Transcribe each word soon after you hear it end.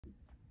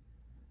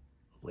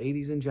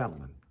Ladies and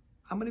gentlemen,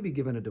 I'm going to be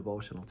giving a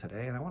devotional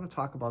today, and I want to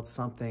talk about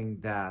something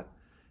that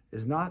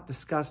is not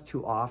discussed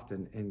too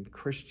often in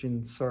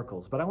Christian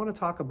circles, but I want to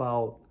talk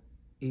about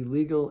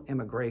illegal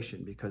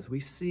immigration, because we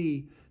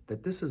see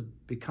that this is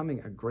becoming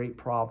a great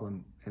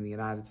problem in the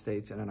United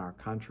States and in our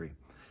country.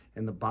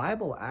 And the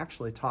Bible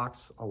actually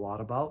talks a lot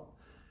about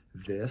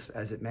this,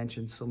 as it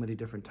mentions so many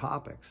different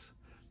topics.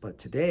 But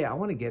today I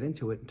want to get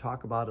into it and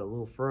talk about it a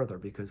little further,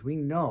 because we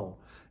know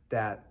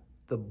that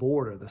the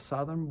border, the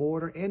southern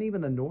border, and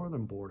even the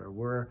northern border,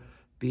 we're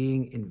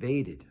being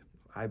invaded.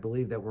 I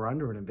believe that we're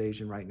under an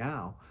invasion right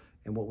now.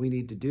 And what we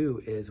need to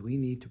do is we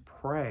need to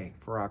pray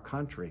for our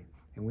country,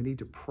 and we need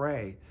to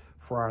pray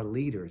for our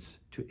leaders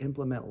to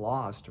implement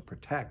laws to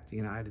protect the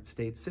United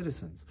States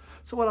citizens.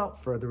 So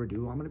without further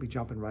ado, I'm going to be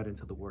jumping right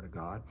into the Word of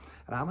God,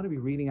 and I'm going to be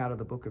reading out of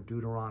the book of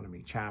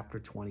Deuteronomy, chapter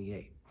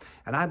 28.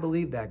 And I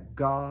believe that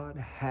God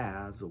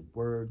has a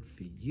word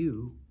for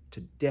you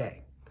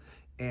today.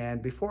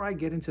 And before I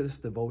get into this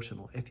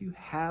devotional, if you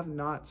have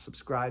not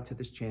subscribed to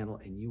this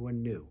channel and you are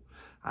new,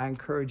 I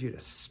encourage you to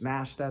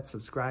smash that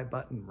subscribe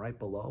button right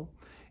below.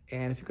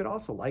 And if you could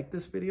also like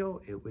this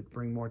video, it would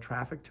bring more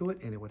traffic to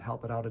it and it would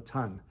help it out a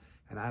ton.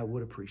 And I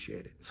would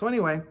appreciate it. So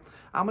anyway,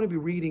 I'm going to be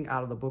reading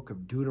out of the book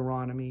of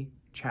Deuteronomy,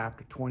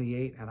 chapter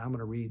 28, and I'm going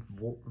to read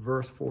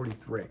verse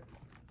 43.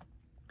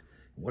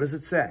 What does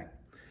it say?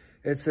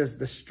 It says,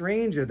 "The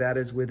stranger that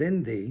is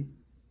within thee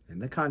in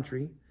the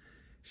country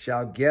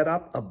shall get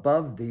up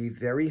above thee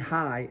very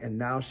high,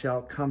 and thou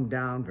shalt come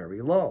down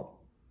very low.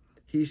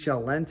 He shall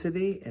lend to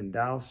thee, and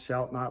thou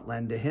shalt not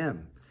lend to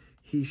him.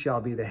 He shall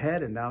be the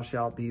head, and thou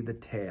shalt be the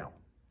tail.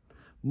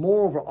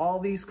 Moreover, all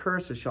these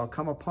curses shall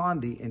come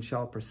upon thee, and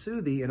shall pursue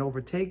thee, and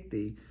overtake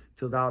thee,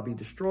 till thou be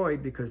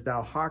destroyed, because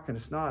thou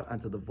hearkenest not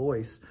unto the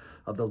voice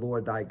of the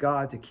Lord thy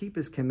God, to keep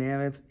his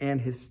commandments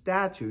and his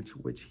statutes,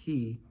 which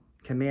he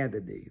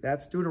commanded thee."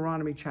 That's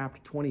Deuteronomy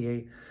chapter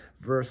 28,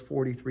 verse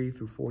 43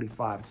 through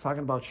 45. It's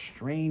talking about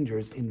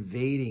strangers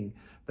invading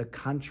the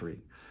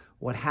country.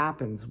 What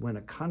happens when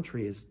a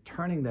country is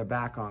turning their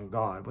back on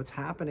God? What's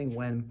happening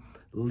when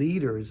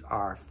leaders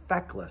are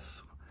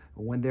feckless,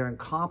 when they're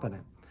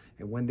incompetent,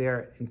 and when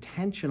they're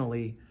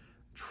intentionally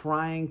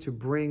trying to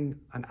bring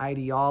an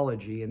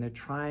ideology and they're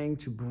trying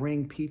to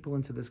bring people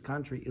into this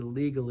country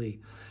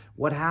illegally?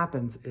 What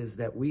happens is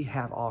that we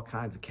have all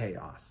kinds of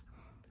chaos.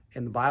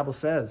 And the Bible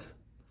says,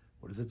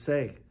 what does it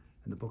say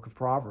in the book of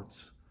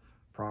Proverbs?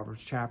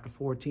 Proverbs chapter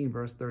 14,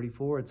 verse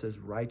 34, it says,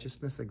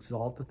 "Righteousness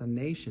exalteth a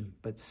nation,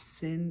 but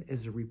sin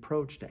is a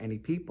reproach to any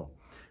people."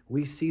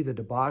 We see the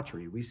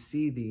debauchery, we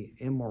see the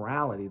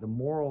immorality, the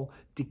moral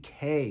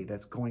decay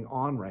that's going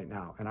on right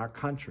now in our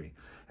country.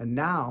 And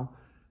now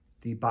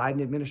the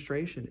Biden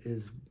administration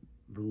is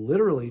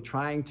literally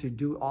trying to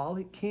do all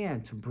it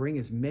can to bring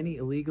as many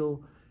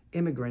illegal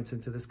immigrants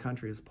into this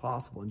country as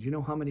possible. And do you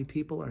know how many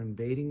people are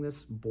invading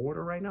this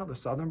border right now, the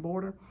southern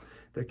border?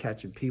 They're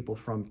catching people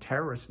from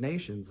terrorist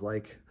nations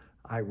like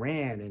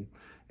Iran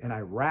and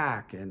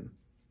Iraq and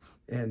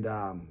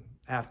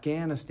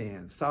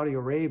Afghanistan, Saudi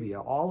Arabia,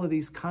 all of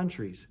these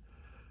countries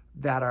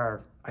that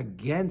are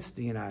against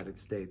the United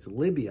States,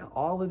 Libya,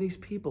 all of these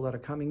people that are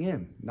coming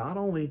in, not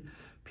only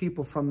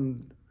people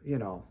from,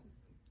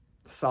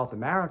 South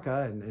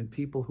America and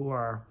people who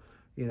are,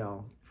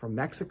 from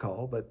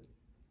Mexico, but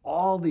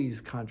all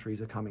these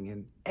countries are coming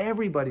in.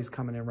 Everybody's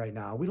coming in right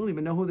now. We don't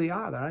even know who they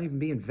are. They're not even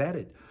being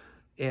vetted.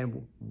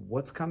 And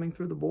what's coming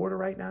through the border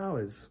right now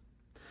is,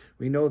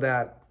 we know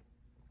that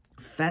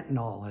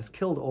fentanyl has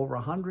killed over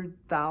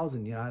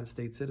 100,000 United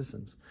States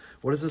citizens.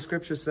 What does the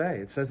scripture say?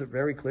 It says it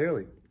very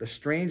clearly. "The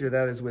stranger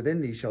that is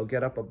within thee shall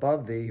get up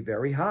above thee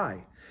very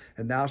high,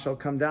 and thou shalt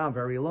come down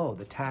very low."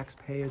 The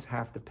taxpayers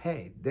have to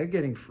pay. They're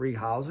getting free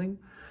housing.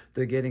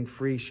 They're getting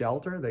free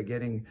shelter. They're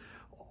getting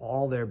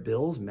all their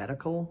bills,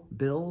 medical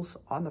bills,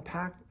 on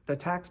the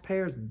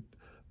taxpayers'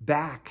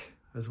 back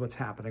is what's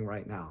happening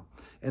right now.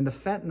 And the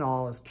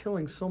fentanyl is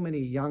killing so many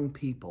young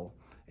people,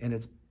 and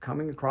it's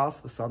coming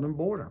across the southern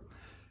border.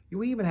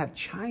 You even have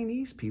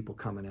Chinese people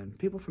coming in,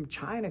 people from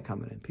China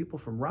coming in, people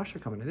from Russia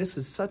coming in. This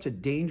is such a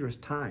dangerous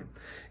time.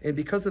 And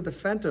because of the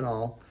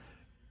fentanyl,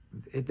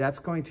 that's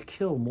going to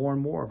kill more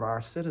and more of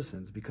our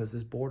citizens, because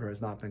this border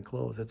has not been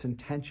closed. It's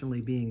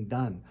intentionally being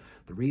done.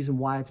 The reason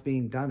why it's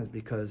being done is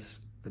because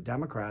the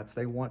Democrats,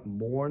 they want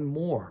more and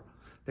more.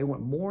 They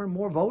want more and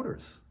more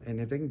voters.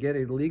 And if they can get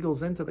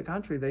illegals into the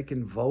country, they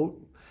can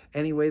vote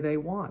any way they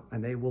want,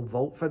 and they will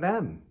vote for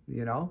them,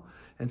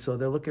 And so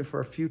they're looking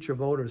for future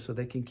voters so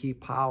they can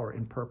keep power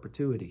in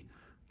perpetuity,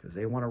 because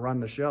they want to run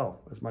the show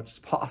as much as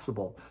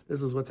possible.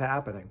 This is what's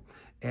happening.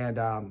 And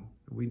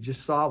we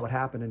just saw what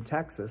happened in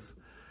Texas.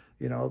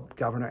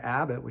 Governor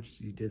Abbott, which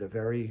he did a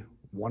very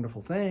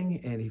wonderful thing,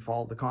 and he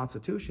followed the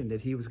Constitution,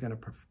 that he was going to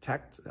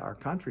protect our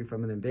country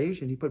from an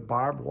invasion. He put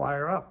barbed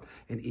wire up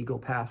in Eagle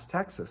Pass,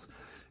 Texas.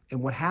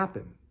 And what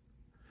happened?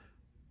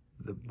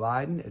 The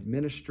Biden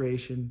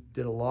administration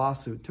did a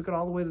lawsuit, took it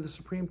all the way to the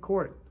Supreme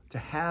Court to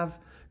have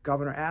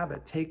Governor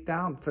Abbott take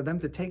down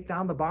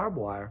the barbed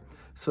wire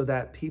so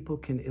that people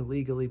can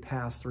illegally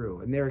pass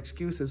through. And their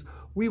excuse is,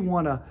 we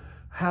want to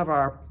have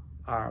our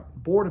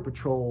Border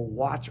Patrol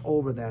watch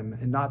over them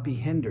and not be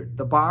hindered.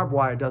 The barbed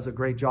wire does a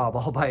great job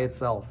all by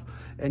itself.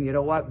 And you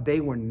know what? They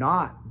were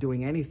not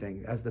doing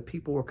anything. As the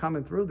people were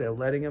coming through, they're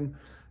letting them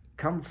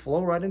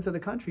flow right into the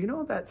country. You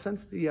know that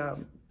since the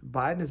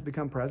Biden has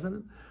become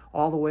president,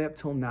 all the way up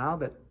till now,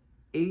 that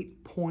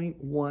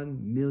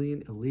 8.1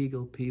 million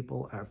illegal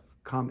people have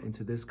come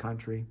into this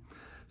country.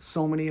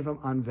 So many of them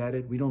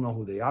unvetted. We don't know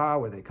who they are,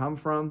 where they come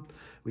from.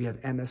 We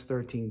have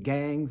MS-13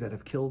 gangs that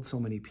have killed so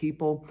many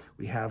people.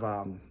 We have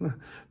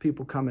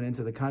people coming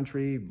into the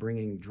country,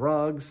 bringing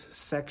drugs,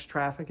 sex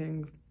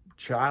trafficking,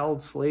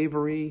 child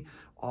slavery,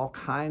 all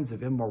kinds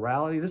of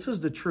immorality. This is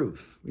the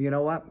truth. You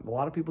know what? A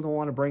lot of people don't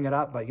want to bring it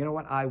up, but you know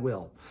what? I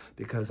will,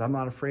 because I'm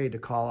not afraid to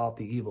call out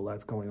the evil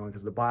that's going on,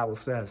 because the Bible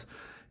says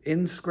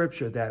in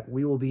Scripture that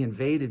we will be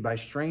invaded by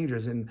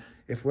strangers, and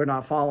if we're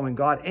not following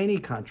God, any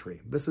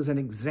country. This is an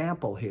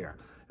example here.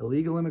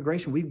 Illegal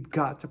immigration, we've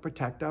got to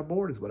protect our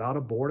borders. Without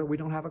a border, we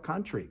don't have a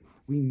country.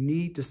 We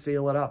need to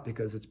seal it up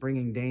because it's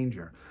bringing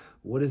danger.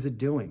 What is it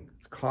doing?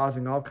 It's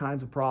causing all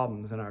kinds of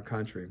problems in our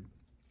country.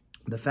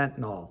 The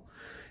fentanyl.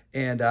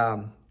 And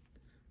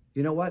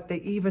you know what? They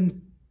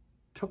even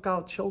took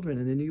out children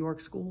in the New York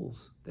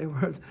schools.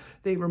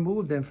 They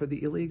removed them for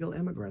the illegal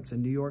immigrants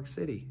in New York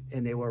City.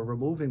 And they were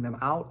removing them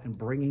out and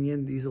bringing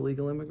in these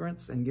illegal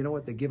immigrants. And you know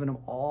what? They're giving them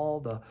all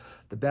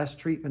the best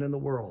treatment in the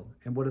world.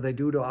 And what do they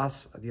do to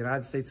us, the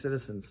United States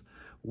citizens?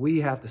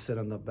 We have to sit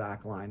on the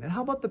back line. And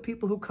how about the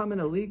people who come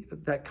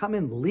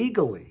in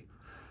legally?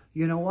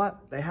 You know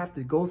what? They have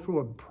to go through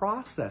a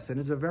process, and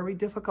it's a very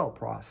difficult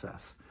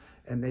process.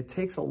 And it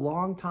takes a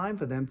long time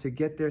for them to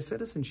get their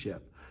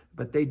citizenship,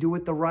 but they do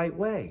it the right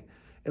way.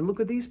 And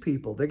look at these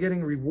people. They're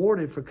getting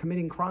rewarded for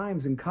committing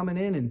crimes and coming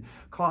in and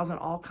causing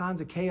all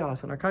kinds of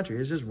chaos in our country.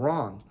 It's just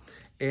wrong.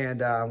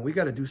 And we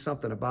got to do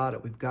something about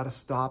it. We've got to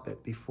stop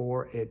it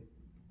before it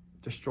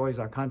destroys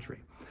our country.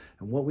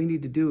 And what we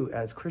need to do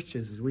as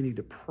Christians is we need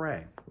to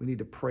pray. We need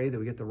to pray that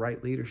we get the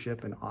right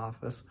leadership in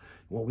office.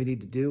 What we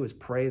need to do is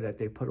pray that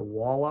they put a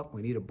wall up.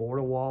 We need a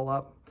border wall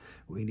up.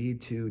 We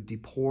need to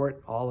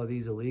deport all of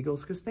these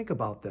illegals. Because think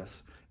about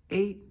this.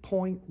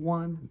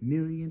 8.1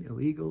 million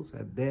illegals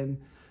have been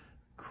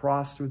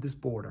crossed through this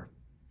border.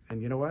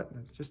 And you know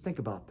what? Just think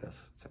about this.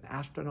 It's an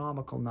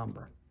astronomical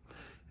number.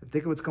 And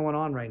think of what's going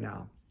on right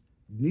now.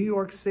 New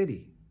York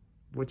City,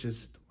 which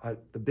is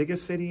the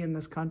biggest city in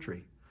this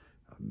country,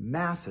 a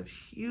massive,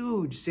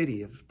 huge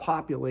city of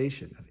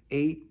population of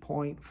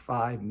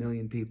 8.5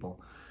 million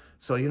people.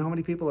 So you know how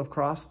many people have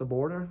crossed the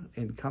border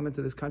and come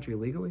into this country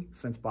illegally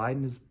since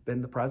Biden has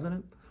been the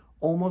president?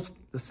 Almost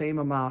the same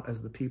amount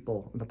as the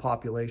people, the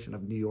population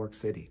of New York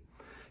City.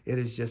 It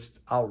is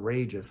just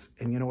outrageous.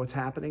 And you know what's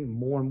happening?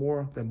 More and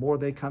more, the more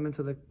they come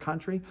into the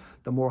country,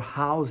 the more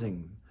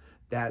housing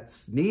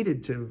that's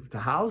needed to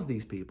house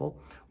these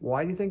people.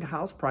 Why do you think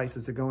house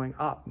prices are going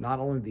up? Not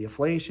only the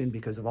inflation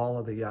because of all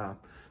of the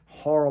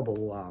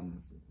horrible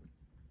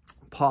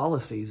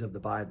policies of the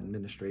Biden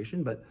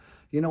administration, but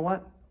you know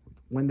what?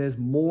 When there's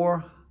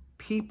more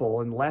people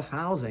and less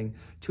housing,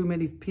 too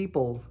many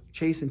people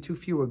chasing too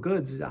fewer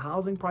goods, the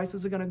housing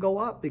prices are going to go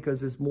up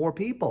because there's more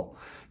people.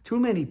 Too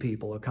many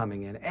people are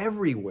coming in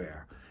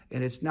everywhere.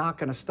 And it's not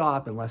going to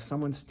stop unless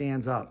someone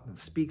stands up and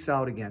speaks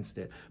out against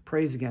it,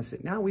 prays against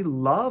it. Now, we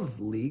love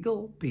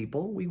legal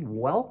people. We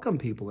welcome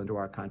people into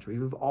our country.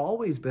 We've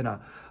always been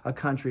a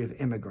country of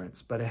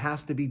immigrants, but it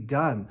has to be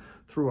done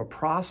through a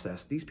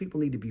process. These people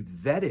need to be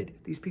vetted.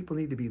 These people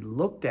need to be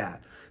looked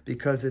at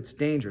because it's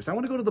dangerous. I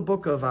want to go to the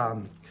book of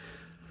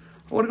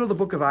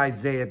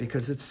Isaiah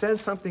because it says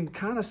something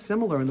kind of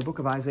similar in the book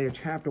of Isaiah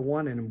chapter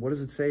 1. And what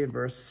does it say in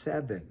verse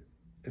 7?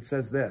 It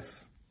says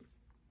this: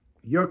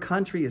 your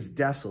country is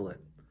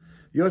desolate.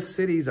 Your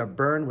cities are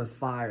burned with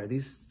fire.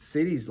 These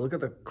cities, look at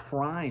the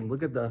crime.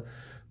 Look at the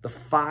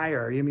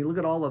fire. I mean, look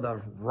at all of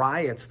the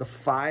riots. The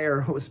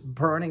fire was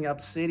burning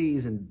up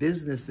cities and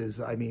businesses.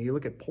 I mean, you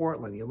look at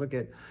Portland. You look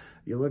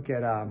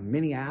at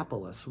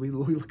Minneapolis. We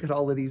look at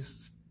all of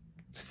these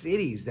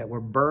cities that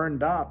were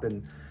burned up.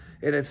 And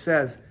it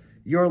says,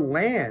 your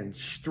land,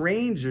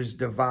 strangers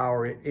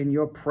devour it in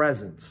your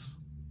presence.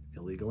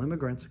 Illegal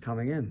immigrants are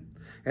coming in.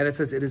 And it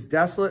says, it is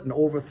desolate and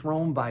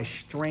overthrown by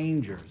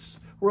strangers.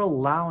 We're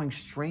allowing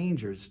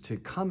strangers to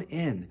come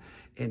in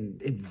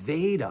and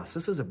invade us.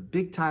 This is a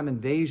big time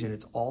invasion.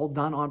 It's all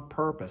done on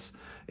purpose.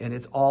 And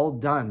it's all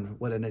done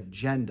with an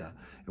agenda.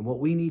 And what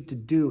we need to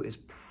do is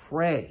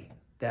pray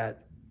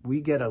that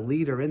we get a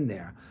leader in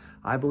there.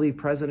 I believe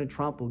President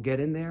Trump will get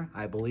in there.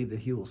 I believe that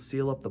he will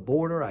seal up the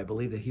border. I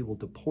believe that he will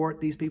deport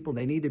these people.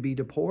 They need to be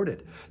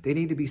deported. They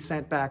need to be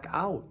sent back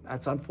out.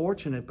 That's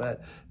unfortunate,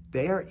 but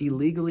they are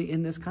illegally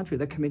in this country.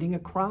 They're committing a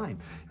crime.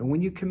 And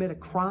when you commit a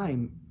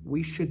crime,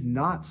 we should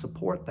not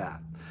support that.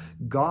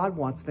 God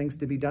wants things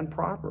to be done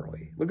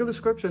properly. Look at the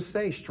scriptures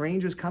say,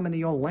 strangers come into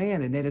your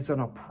land, and then it's an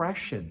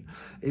oppression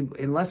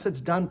unless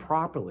it's done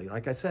properly.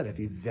 Like I said, if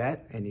you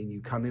vet and then you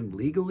come in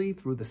legally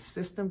through the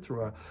system,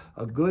 through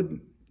a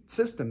good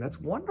system, that's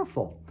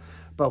wonderful.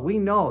 But we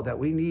know that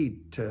we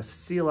need to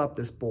seal up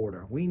this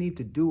border. We need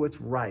to do what's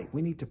right.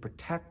 We need to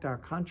protect our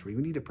country.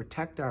 We need to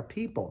protect our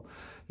people.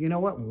 You know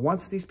what?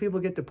 Once these people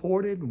get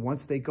deported, and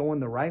once they go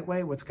in the right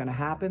way, what's going to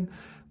happen?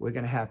 We're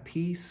going to have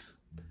peace.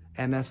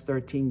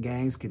 MS-13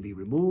 gangs can be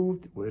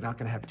removed. We're not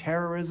going to have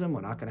terrorism. We're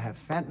not going to have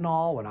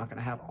fentanyl. We're not going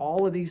to have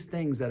all of these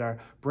things that are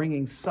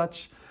bringing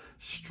such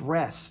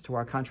stress to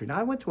our country. Now,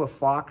 I went to a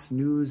Fox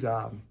News,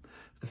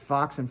 the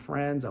Fox and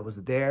Friends. I was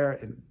there,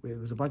 and it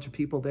was a bunch of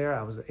people there.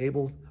 I was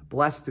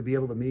blessed to be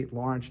able to meet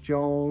Lawrence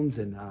Jones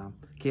and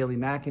Kayleigh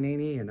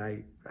McEnany, and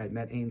I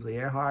met Ainsley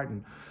Earhart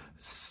and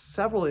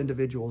several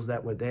individuals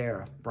that were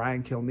there,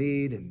 Brian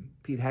Kilmeade and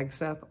Pete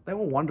Hegseth. They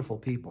were wonderful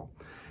people.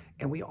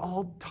 And we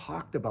all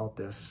talked about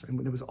this, and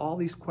there was all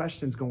these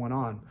questions going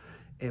on.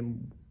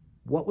 And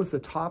what was the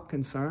top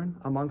concern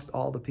amongst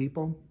all the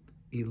people?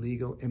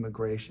 Illegal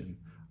immigration.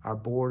 Our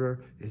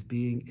border is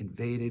being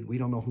invaded. We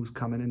don't know who's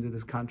coming into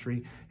this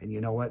country. And you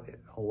know what?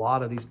 A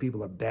lot of these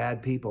people are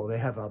bad people. They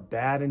have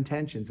bad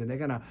intentions, and they're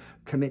going to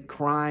commit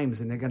crimes,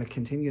 and they're going to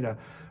continue to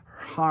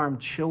harm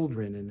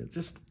children. And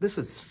this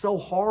is so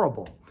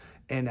horrible.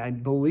 And I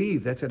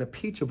believe that's an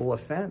impeachable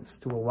offense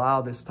to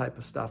allow this type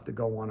of stuff to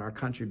go on, our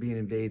country being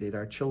invaded,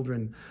 our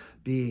children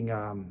being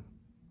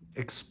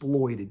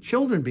exploited,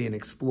 children being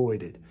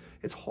exploited.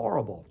 It's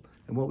horrible.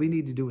 And what we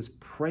need to do is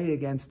pray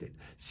against it.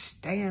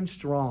 Stand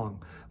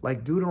strong.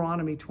 Like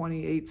Deuteronomy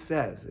 28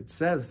 says, it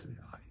says,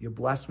 you're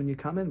blessed when you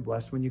come in,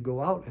 blessed when you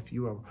go out. If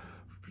you are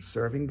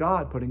serving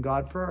God, putting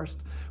God first.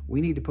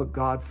 We need to put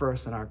God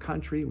first in our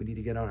country. We need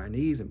to get on our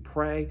knees and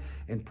pray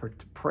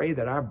pray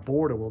that our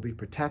border will be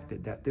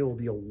protected, that there will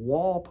be a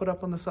wall put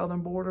up on the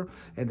southern border,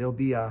 and there'll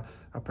be a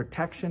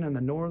protection in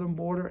the northern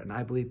border, and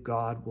I believe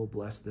God will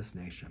bless this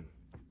nation.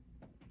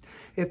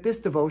 If this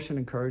devotion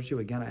encouraged you,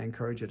 again, I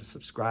encourage you to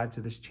subscribe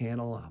to this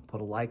channel,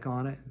 put a like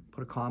on it,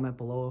 put a comment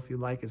below if you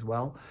like as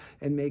well,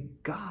 and may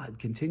God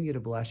continue to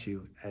bless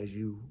you as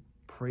you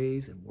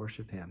praise and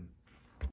worship Him.